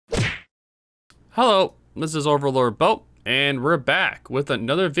Hello, this is OverLordBou, and we're back with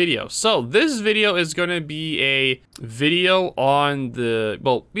another video. So this video is going to be a video on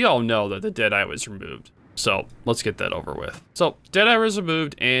well, we all know that the Deadeye was removed. So let's get that over with. So Deadeye was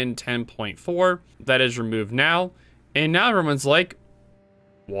removed in 10.4. That is removed now. And now everyone's like,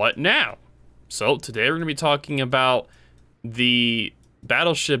 what now? So today we're going to be talking about the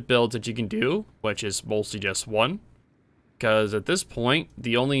battleship builds that you can do, which is mostly just one. Because at this point,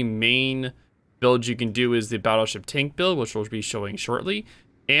 the only main build you can do is the battleship tank build, which we'll be showing shortly,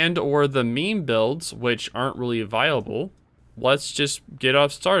 and or the meme builds, which aren't really viable. Let's just get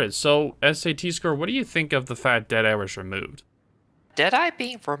off started. So SAT score, what do you think of the fact Deadeye was removed? Deadeye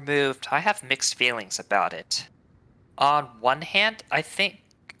being removed, I have mixed feelings about it. On one hand, I think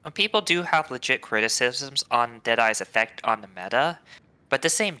people do have legit criticisms on Deadeye's effect on the meta, but at the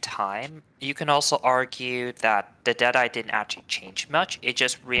same time, you can also argue that the Deadeye didn't actually change much, it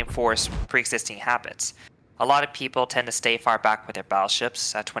just reinforced pre-existing habits. A lot of people tend to stay far back with their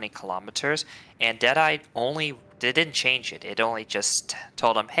battleships at 20 kilometers, and Deadeye they didn't change it, it only just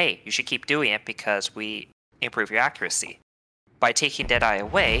told them, hey, you should keep doing it because we improve your accuracy. By taking Deadeye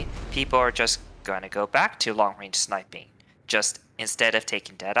away, people are just going to go back to long-range sniping. Just instead of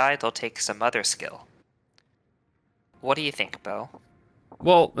taking Deadeye, they'll take some other skill. What do you think, Bo?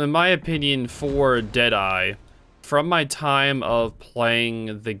 Well, in my opinion, for Deadeye, from my time of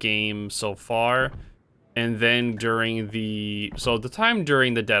playing the game so far, and then during the time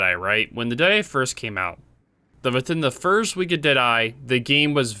during the Deadeye, right? When the Deadeye first came out, within the first week of Deadeye, the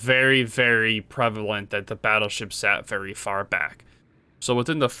game was very, very prevalent that the battleship sat very far back. So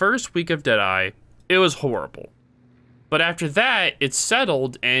within the first week of Deadeye, it was horrible. But after that, it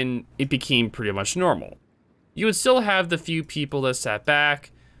settled and it became pretty much normal. You would still have the few people that sat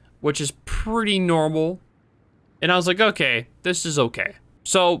back, which is pretty normal. And I was like, okay, this is okay.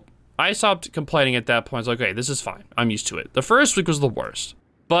 So I stopped complaining at that point. I was like, okay, this is fine. I'm used to it. The first week was the worst.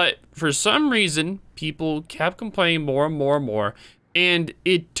 But for some reason, people kept complaining more and more and more. And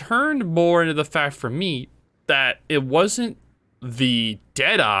it turned more into the fact for me that it wasn't the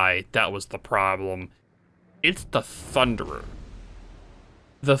Deadeye that was the problem. It's the Thunderer.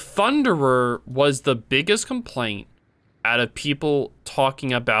 The Thunderer was the biggest complaint out of people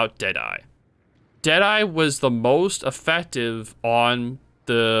talking about Deadeye. Deadeye was the most effective on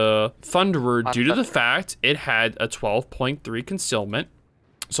the Thunderer due to the fact it had a 12.3 concealment.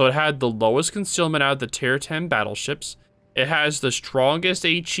 So it had the lowest concealment out of the tier 10 battleships. It has the strongest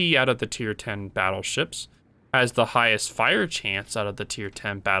HE out of the tier 10 battleships. Has the highest fire chance out of the tier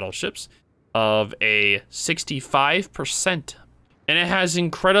 10 battleships of a 65%. And it has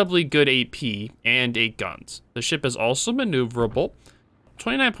incredibly good AP and 8 guns. The ship is also maneuverable.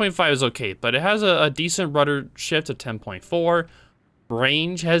 29.5 is okay, but it has a decent rudder shift of 10.4.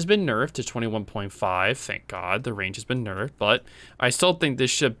 Range has been nerfed to 21.5. Thank God the range has been nerfed, but I still think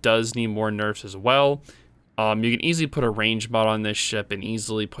this ship does need more nerfs as well. You can easily put a range mod on this ship and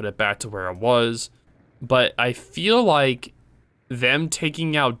easily put it back to where it was. But I feel like them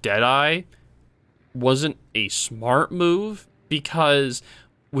taking out Deadeye wasn't a smart move, because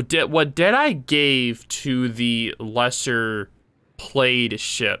what Deadeye gave to the lesser played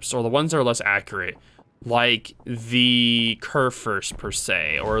ships, or the ones that are less accurate, like the Kurfürst per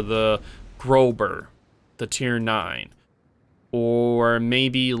se, or the Grober, the tier 9, or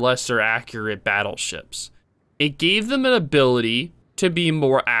maybe lesser accurate battleships, it gave them an ability to be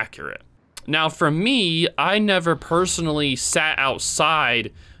more accurate. Now for me, I never personally sat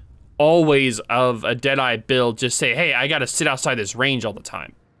outside always of a Deadeye build, just say, hey, I gotta sit outside this range all the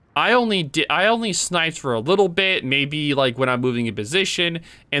time. I only sniped for a little bit, maybe like when I'm moving in position,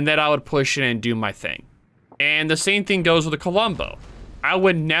 and then I would push in and do my thing. And the same thing goes with a Colombo. I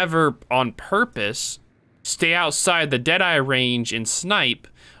would never on purpose stay outside the Deadeye range and snipe.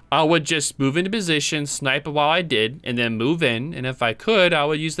 I would just move into position, snipe while I did, and then move in, and if I could, I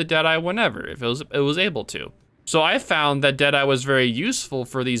would use the Deadeye whenever, if it was able to. So I found that Deadeye was very useful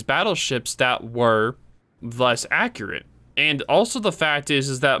for these battleships that were less accurate. And also the fact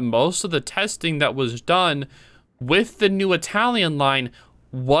is that most of the testing that was done with the new Italian line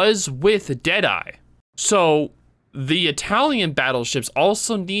was with Deadeye. So the Italian battleships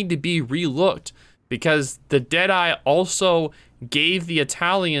also need to be relooked, because the Deadeye also gave the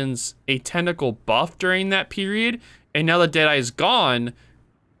Italians a technical buff during that period, and now that Deadeye is gone,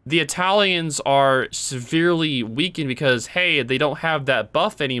 the Italians are severely weakened because, hey, they don't have that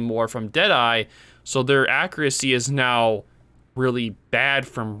buff anymore from Deadeye, so their accuracy is now really bad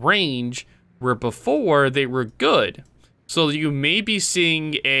from range, where before they were good. So you may be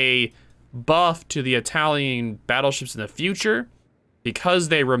seeing a buff to the Italian battleships in the future because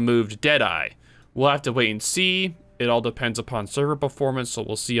they removed Deadeye. We'll have to wait and see. It all depends upon server performance, so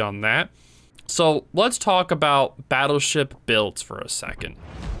we'll see on that. So let's talk about battleship builds for a second.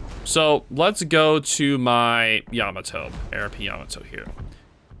 So let's go to my Yamato, ARP Yamato here.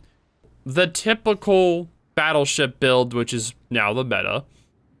 The typical battleship build, which is now the meta,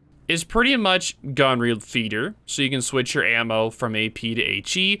 is pretty much gun reel feeder. So you can switch your ammo from AP to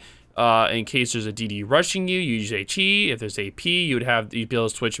HE. In case there's a DD rushing you, you use HE. If there's AP, you'd be able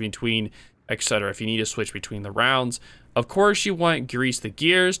to switch between, etc. If you need to switch between the rounds. Of course, you want grease the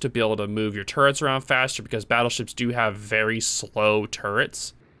gears to be able to move your turrets around faster because battleships do have very slow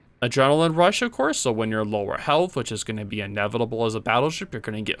turrets. Adrenaline rush, of course, so when you're lower health, which is going to be inevitable as a battleship, you're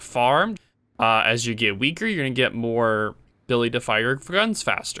going to get farmed. As you get weaker, you're going to get more ability to fire your guns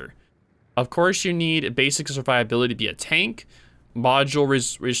faster. Of course, you need basic survivability to be a tank, module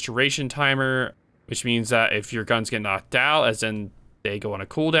restoration timer, which means that if your guns get knocked out, as in they go on a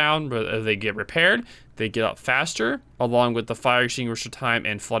cooldown, but they get repaired, they get up faster, along with the fire extinguisher time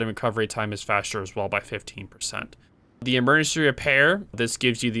and flooding recovery time is faster as well by 15%. The emergency repair, this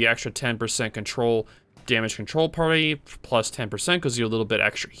gives you the extra 10% control damage control party, plus 10% because you have a little bit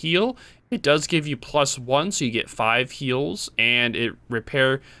extra heal. It does give you +1, so you get 5 heals, and it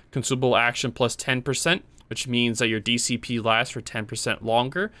repair consumable action plus 10%, which means that your DCP lasts for 10%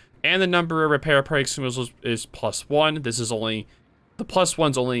 longer. And the number of repair party consumables is +1. This is only, the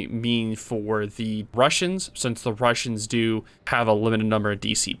 +1s only mean for the Russians, since the Russians do have a limited number of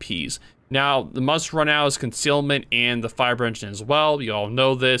DCPs. Now, the must run out is concealment and the fiber engine as well. You all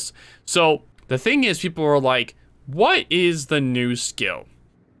know this. So the thing is, people are like, what is the new skill?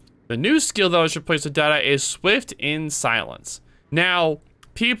 The new skill that was replaced with Deadeye is Swift in Silence. Now,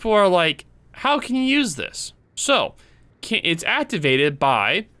 people are like, how can you use this? So, it's activated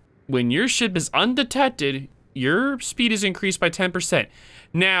by, when your ship is undetected, your speed is increased by 10%.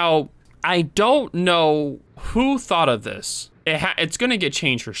 Now, I don't know who thought of this. It's going to get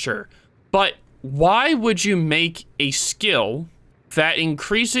changed for sure. But why would you make a skill that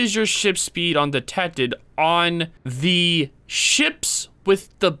increases your ship speed undetected on the ships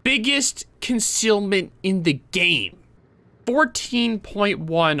with the biggest concealment in the game?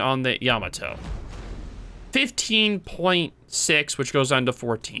 14.1 on the Yamato. 15.6, which goes on to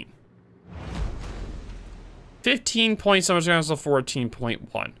 14. 15 points, so much goes to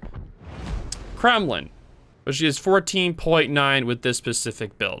 14.1. Kremlin, which is 14.9 with this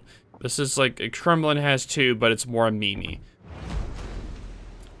specific build. This is like, Kremlin has 2, but it's more a meme.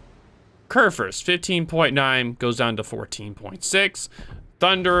 Kurfürst, 15.9, goes down to 14.6.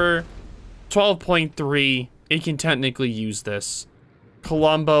 Thunderer, 12.3. It can technically use this.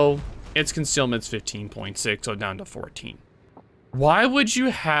 Colombo, its concealment's 15.6, so down to 14. Why would you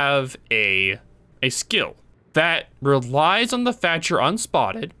have a skill that relies on the fact you're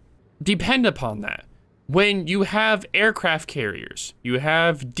unspotted, depend upon that, when you have aircraft carriers, you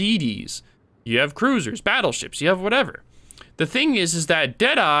have DDs, you have cruisers, battleships, you have whatever. The thing is that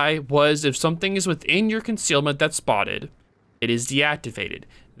Deadeye was, if something is within your concealment that's spotted, it is deactivated.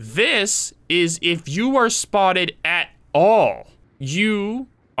 This is if you are spotted at all, you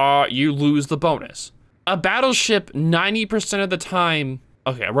lose the bonus. A battleship, 90% of the time,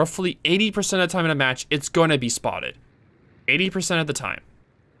 okay, roughly 80% of the time in a match, it's gonna be spotted. 80% of the time.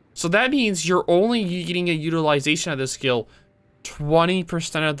 So that means you're only getting a utilization of this skill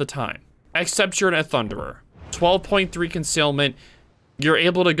 20% of the time. Except you're in a Thunderer. 12.3 concealment. You're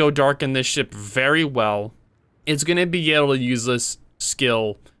able to go dark in this ship very well. It's gonna be able to use this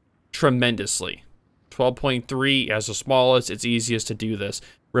skill tremendously. 12.3 as the smallest, it's easiest to do this.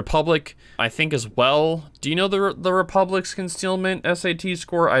 Republic, I think as well. Do you know the Republic's concealment SAT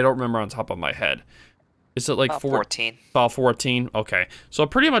score? I don't remember on top of my head. Is it like 14? About 14? Okay. So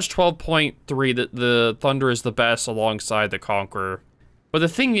pretty much 12.3, the Thunder is the best alongside the Conqueror. But the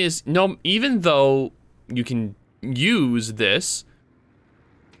thing is, no, even though you can use this,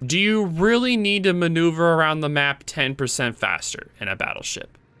 do you really need to maneuver around the map 10% faster in a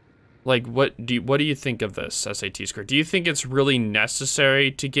battleship? Like, what do you think of this SAT score? Do you think it's really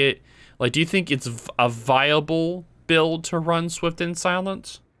necessary to get, like, do you think it's a viable build to run Swift in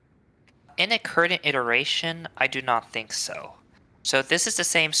Silence? In a current iteration, I do not think so. So this is the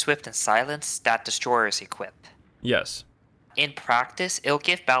same Swift in Silence that destroyers equip. Yes. In practice, it'll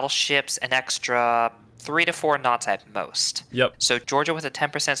give battleships an extra 3 to 4 knots at most. Yep. So Georgia with a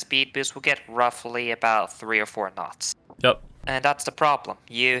 10% speed boost will get roughly about 3 or 4 knots. Yep. And that's the problem.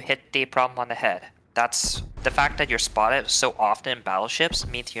 You hit the problem on the head. That's the fact that you're spotted so often in battleships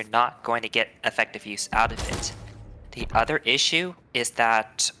means you're not going to get effective use out of it. The other issue is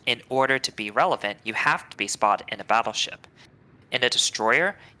that in order to be relevant, you have to be spotted in a battleship. In a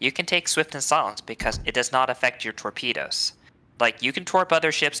destroyer, you can take Swift and Silence because it does not affect your torpedoes. Like, you can torp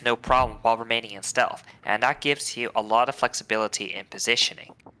other ships no problem while remaining in stealth, and that gives you a lot of flexibility in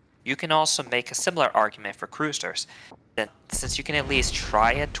positioning. You can also make a similar argument for cruisers, since you can at least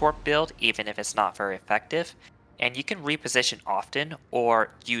try a torp build even if it's not very effective, and you can reposition often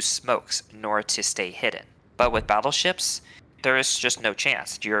or use smokes in order to stay hidden. But with battleships, there is just no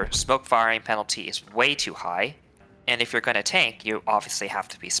chance. Your smoke firing penalty is way too high, and if you're going to tank, you obviously have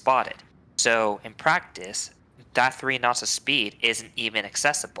to be spotted. So in practice, that 3 knots of speed isn't even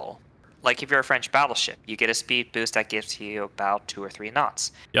accessible. Like, if you're a French battleship, you get a speed boost that gives you about 2 or 3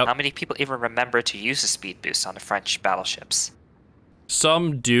 knots. Yep. How many people even remember to use a speed boost on the French battleships?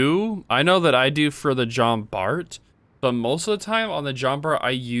 Some do. I know that I do for the John Bart, but most of the time on the John Bart, I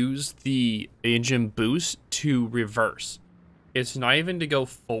use the engine boost to reverse. It's not even to go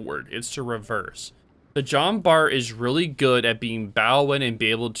forward, it's to reverse. The John Bart is really good at being bow-in and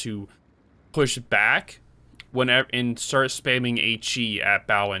be able to push back whenever and start spamming HE at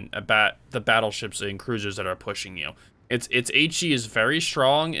bow-in about the battleships and cruisers that are pushing you. Its HE is very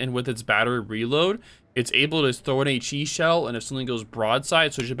strong, and with its battery reload, it's able to throw an HE shell, and if something goes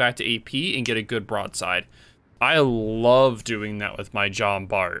broadside, switch it back to AP and get a good broadside. I love doing that with my John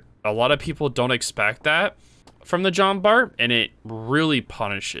Bart. A lot of people don't expect that from the John Bart, and it really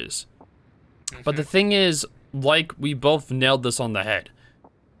punishes. But the thing is, like, we both nailed this on the head.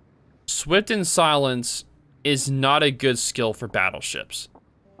 Swift and Silence is not a good skill for battleships.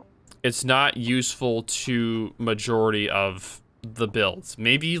 It's not useful to majority of the builds.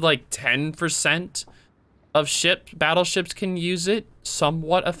 Maybe like 10% of battleships can use it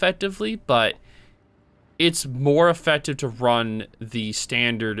somewhat effectively, but it's more effective to run the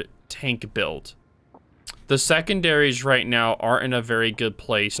standard tank build. The secondaries right now aren't in a very good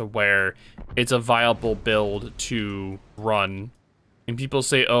place where it's a viable build to run. And people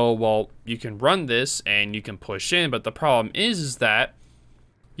say, oh, well, you can run this and you can push in, but the problem is that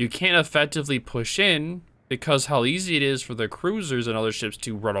you can't effectively push in because how easy it is for the cruisers and other ships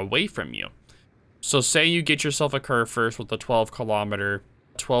to run away from you. So say you get yourself a curve first with a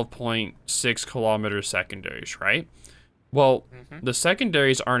 12.6 kilometer secondaries, right? Well, the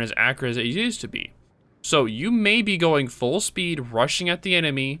secondaries aren't as accurate as they used to be. So you may be going full speed, rushing at the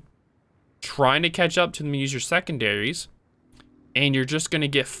enemy, trying to catch up to them and use your secondaries, and you're just going to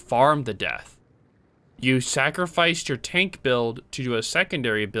get farmed to death. You sacrificed your tank build to do a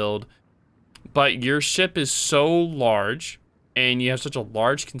secondary build, but your ship is so large, and you have such a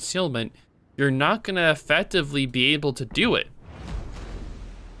large concealment, you're not going to effectively be able to do it.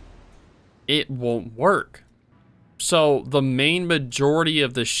 It won't work. So the main majority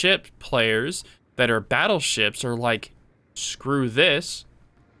of the ship players that are battleships are like, screw this,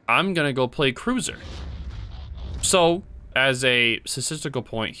 I'm going to go play cruiser. So, as a statistical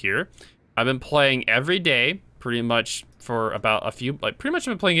point here, I've been playing every day, pretty much for about pretty much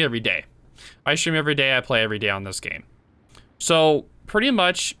I've been playing it every day. I stream every day, I play every day on this game. So, pretty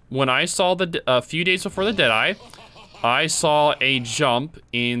much, when I saw a few days before the Deadeye, I saw a jump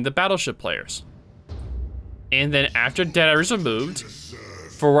in the battleship players. And then after Deadeye was removed,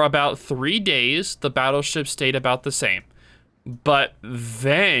 for about 3 days, the battleship stayed about the same. But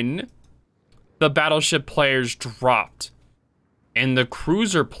then, the battleship players dropped. And the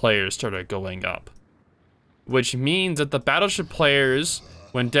cruiser players started going up. Which means that the battleship players,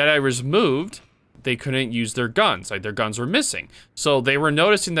 when Deadeye was moved, they couldn't use their guns. Like, their guns were missing. So they were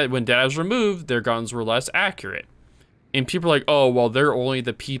noticing that when Deadeye was removed, their guns were less accurate. And people are like, oh, well, they're only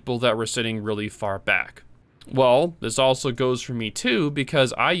the people that were sitting really far back. Well, this also goes for me too,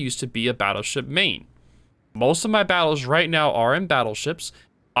 because I used to be a battleship main. Most of my battles right now are in battleships.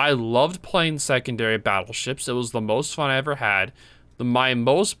 I loved playing secondary battleships. It was the most fun I ever had. My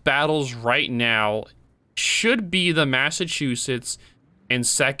most battles right now should be the Massachusetts, and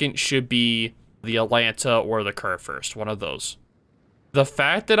second should be the Atlanta or the Curve first, one of those. The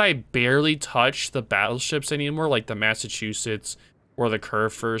fact that I barely touch the battleships anymore, like the Massachusetts or the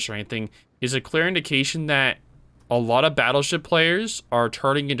Curve first or anything, is a clear indication that a lot of battleship players are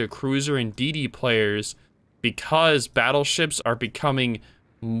turning into cruiser and DD players because battleships are becoming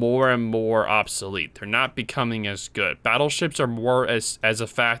more and more obsolete. They're not becoming as good. Battleships are more as a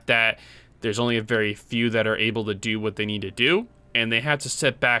fact that there's only a very few that are able to do what they need to do, and they have to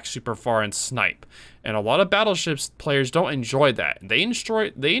sit back super far and snipe. And a lot of battleships players don't enjoy that. They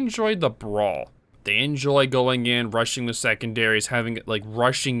enjoy the brawl. They enjoy going in, rushing the secondaries,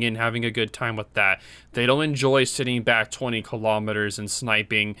 rushing in, having a good time with that. They don't enjoy sitting back 20 kilometers and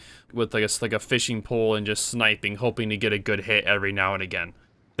sniping with like a fishing pole and just sniping, hoping to get a good hit every now and again.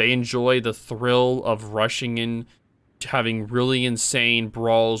 They enjoy the thrill of rushing in having really insane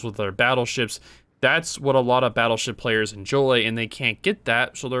brawls with their battleships. That's what a lot of battleship players enjoy, and they can't get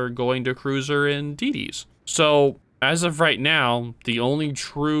that, so they're going to cruiser and DDs. So as of right now, the only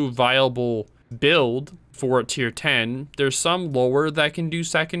true viable build for tier 10, there's some lower that can do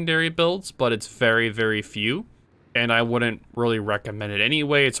secondary builds, but it's very, very few, and I wouldn't really recommend it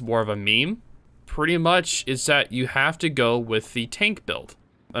anyway. It's more of a meme. Pretty much is that you have to go with the tank build.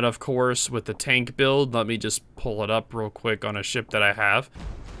 And of course, with the tank build, let me just pull it up real quick on a ship that I have.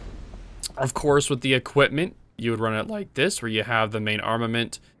 Of course, with the equipment, you would run it like this, where you have the main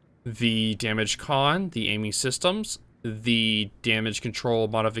armament, the damage con, the aiming systems, the damage control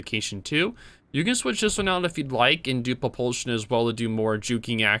modification 2. You can switch this one out if you'd like and do propulsion as well to do more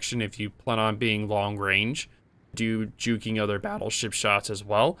juking action if you plan on being long range. Do juking other battleship shots as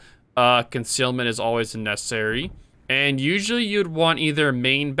well. Concealment is always necessary. And usually you'd want either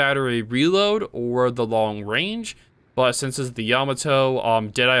main battery reload or the long range. But since it's the Yamato,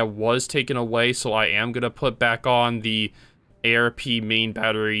 Deadeye was taken away, so I am going to put back on the ARP main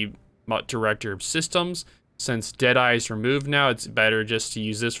battery director systems. Since Deadeye is removed now, it's better just to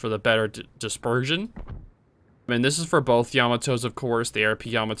use this for the better dispersion. And this is for both Yamatos, of course. The ARP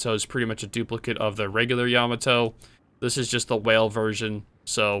Yamato is pretty much a duplicate of the regular Yamato. This is just the whale version,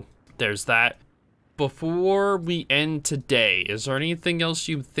 so there's that. Before we end today, is there anything else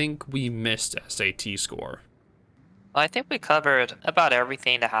you think we missed, SAT score? Well, I think we covered about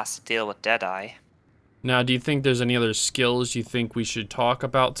everything that has to deal with Deadeye. Now, do you think there's any other skills you think we should talk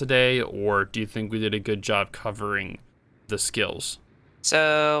about today, or do you think we did a good job covering the skills?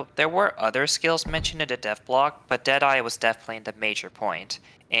 So, there were other skills mentioned in the dev blog, but Deadeye was definitely the major point,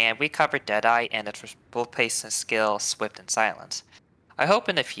 and we covered Deadeye and its replacement skill, Swift and Silence. I hope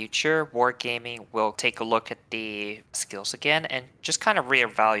in the future, Wargaming will take a look at the skills again and just kind of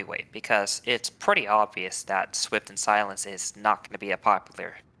reevaluate, because it's pretty obvious that Swift and Silence is not going to be a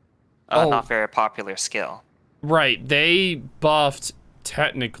popular, not very popular skill. Right, they buffed,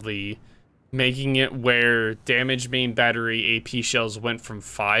 technically, making it where damage main battery AP shells went from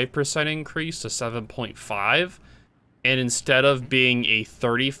 5% increase to 7.5, and instead of being a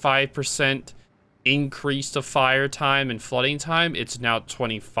 35% increase to fire time and flooding time, it's now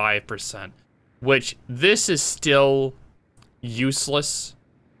 25%, which this is still useless.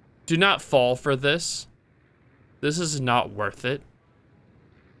 Do not fall for this. This is not worth it.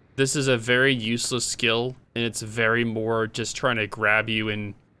 This is a very useless skill, and it's very more just trying to grab you,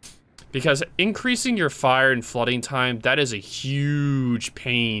 and because increasing your fire and flooding time, that is a huge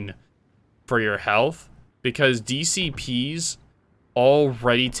pain for your health, because DCPs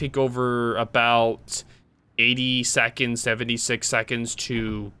already take over about 80 seconds, 76 seconds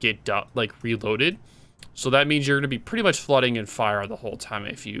to get reloaded. So that means you're going to be pretty much flooding and fire the whole time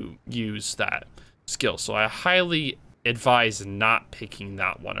if you use that skill. So I highly advise not picking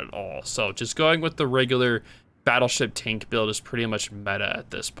that one at all. So just going with the regular battleship tank build is pretty much meta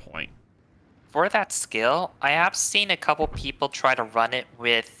at this point. For that skill, I have seen a couple people try to run it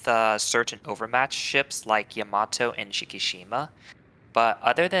with certain overmatched ships like Yamato and Shikishima. But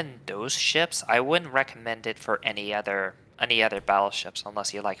other than those ships, I wouldn't recommend it for any other battleships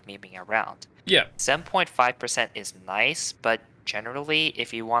unless you like memeing around. Yeah. 7.5% is nice, but generally,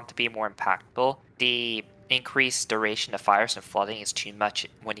 if you want to be more impactful, the increased duration of fires and flooding is too much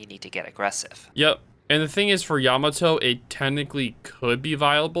when you need to get aggressive. Yep. And the thing is, for Yamato, it technically could be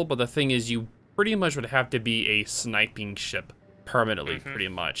viable, but the thing is, you pretty much would have to be a sniping ship permanently, pretty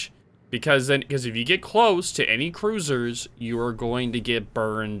much. Because if you get close to any cruisers, you are going to get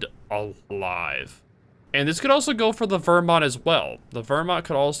burned alive. And this could also go for the Vermont as well. The Vermont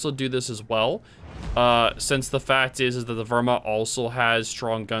could also do this as well. Since the fact is that the Vermont also has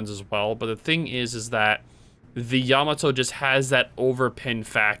strong guns as well. But the thing is that the Yamato just has that overpin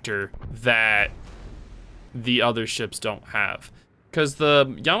factor that the other ships don't have. Because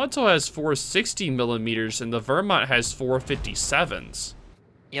the Yamato has 460 millimeters and the Vermont has 457s.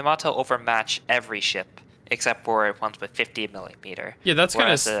 Yamato overmatch every ship except for ones with 50 millimeter. Yeah, that's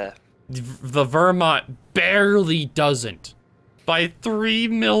kind of the Vermont barely doesn't by 3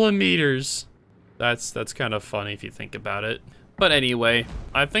 millimeters. That's kind of funny if you think about it. But anyway,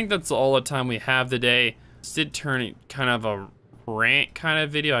 I think that's all the time we have today. This did turn kind of a rant kind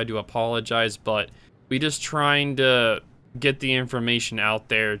of video. I do apologize, but we just trying to get the information out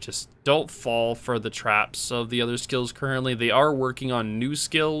there. Just don't fall for the traps of the other skills currently. They are working on new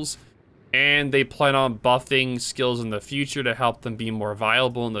skills, and they plan on buffing skills in the future to help them be more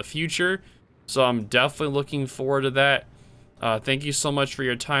viable in the future. So I'm definitely looking forward to that. Thank you so much for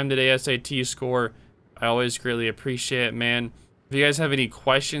your time today, SAT score. I always greatly appreciate it, man. If you guys have any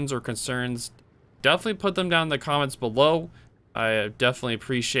questions or concerns, definitely put them down in the comments below. I definitely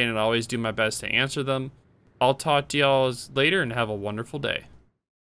appreciate it and always do my best to answer them. I'll talk to y'all later and have a wonderful day.